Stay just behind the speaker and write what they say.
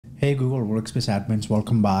Hey Google Workspace admins,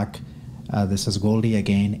 welcome back. This is Goldy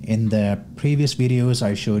again. In the previous videos,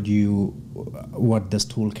 I showed you what this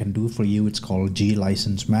tool can do for you. It's called G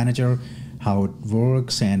License Manager, how it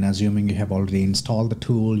works, and assuming you have already installed the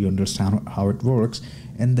tool, you understand how it works.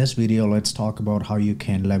 In this video, let's talk about how you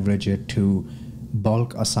can leverage it to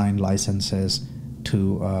bulk assign licenses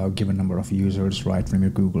to a given number of users right from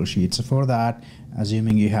your Google Sheets. So for that,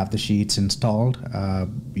 assuming you have the Sheets installed,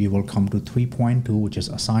 you will come to 3.2, which is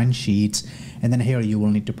assign sheets, and then here you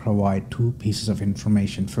will need to provide two pieces of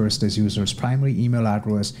information. First is user's primary email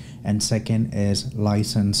address, and second is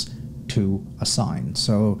license to assign.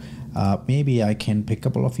 So maybe I can pick a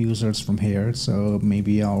couple of users from here. So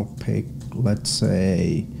maybe I'll pick, let's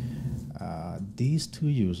say, these two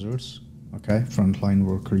users, okay, frontline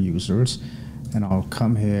worker users. And I'll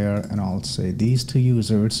come here and I'll say these two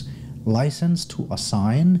users, license to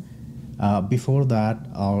assign. Before that,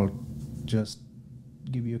 I'll just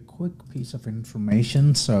give you a quick piece of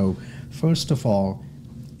information. So first of all,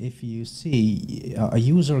 if you see a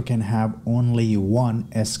user can have only one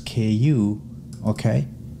SKU, okay,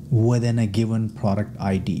 within a given product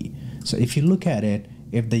ID. So if you look at it,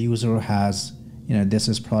 if the user has, this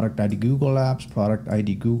is product ID Google Apps, product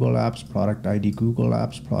ID Google Apps, product ID Google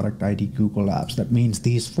Apps, product ID Google Apps. That means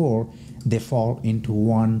these four, they fall into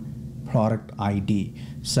one product ID.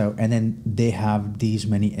 So, and then they have these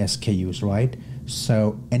many SKUs, right?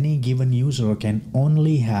 So any given user can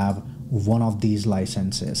only have one of these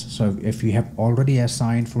licenses. So if you have already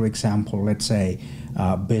assigned, for example, let's say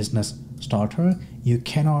business starter, you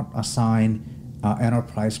cannot assign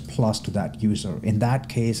enterprise plus to that user. In that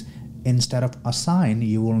case, instead of assign,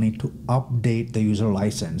 you will need to update the user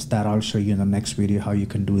license. That I'll show you in the next video how you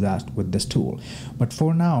can do that with this tool. But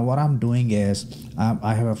for now, what I'm doing is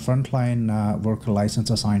I have a frontline worker license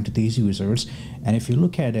assigned to these users. And if you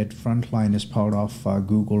look at it, frontline is part of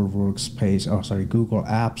Google Workspace, or sorry, Google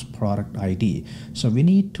Apps product ID. So we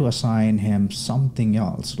need to assign him something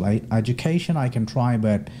else, right? Education I can try,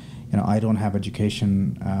 but I don't have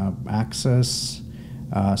education access.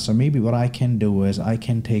 So maybe what I can do is I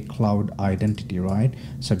can take cloud identity, right?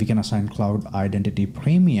 So we can assign cloud identity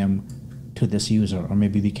premium to this user, or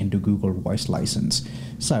maybe we can do Google Voice license.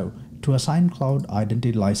 So to assign cloud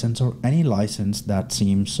identity license or any license that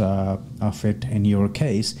seems a fit in your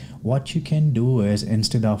case, what you can do is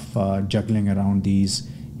instead of juggling around these,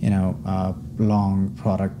 long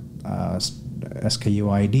product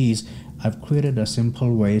SKU IDs, I've created a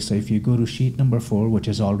simple way. So if you go to sheet number 4, which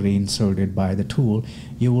is already inserted by the tool,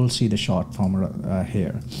 you will see the short form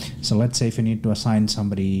here. So let's say if you need to assign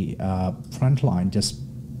somebody frontline, just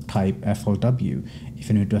type FLW. If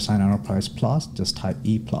you need to assign enterprise plus, just type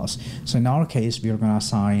E plus. So in our case, we are going to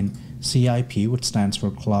assign CIP, which stands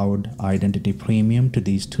for Cloud Identity Premium, to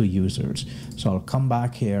these two users. So I'll come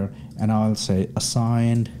back here and I'll say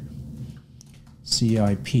assigned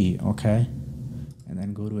CIP, okay? And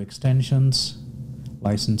then go to extensions,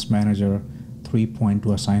 license manager,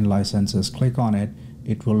 3.2 assign licenses, click on it,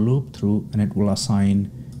 it will loop through and it will assign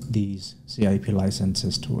these CIP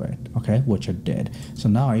licenses to it, okay, which it did. So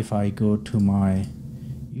now if I go to my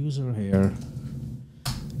user here,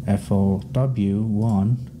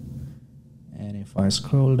 FLW1, and if I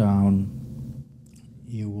scroll down,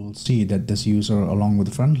 you will see that this user along with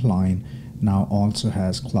the frontline now also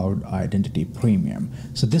has Cloud Identity Premium.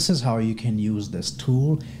 So this is how you can use this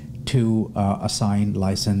tool to assign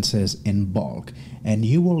licenses in bulk. And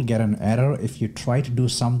you will get an error if you try to do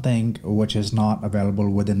something which is not available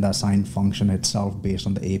within the assign function itself based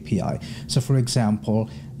on the API. So for example,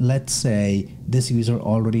 let's say this user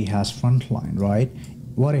already has frontline, right?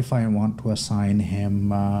 What if I want to assign him,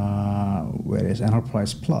 where is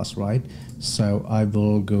Enterprise Plus, right? So I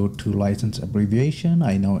will go to license abbreviation.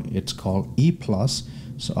 I know it's called E plus.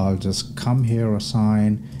 So I'll just come here,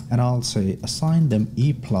 assign, and I'll say assign them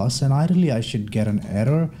E plus. And ideally I should get an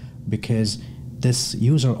error because this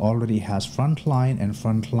user already has frontline,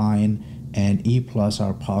 and E plus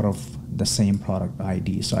are part of the same product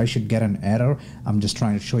ID. So I should get an error. I'm just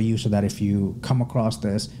trying to show you so that if you come across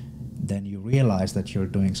this, then you realize that you're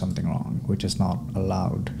doing something wrong, which is not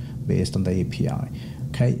allowed based on the API.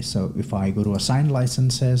 Okay, so if I go to assign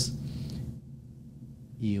licenses,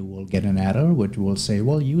 you will get an error which will say,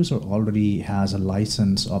 well, user already has a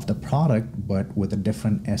license of the product, but with a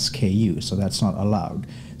different SKU, so that's not allowed.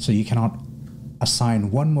 So you cannot assign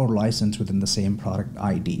one more license within the same product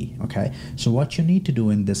ID, okay? So what you need to do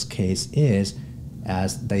in this case is,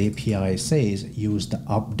 as the API says, use the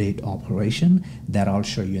update operation that I'll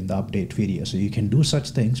show you in the update video. So you can do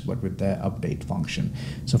such things, but with the update function.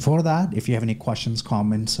 So for that, if you have any questions,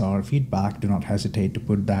 comments, or feedback, do not hesitate to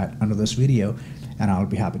put that under this video. and I'll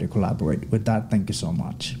be happy to collaborate. With that, thank you so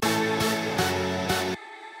much.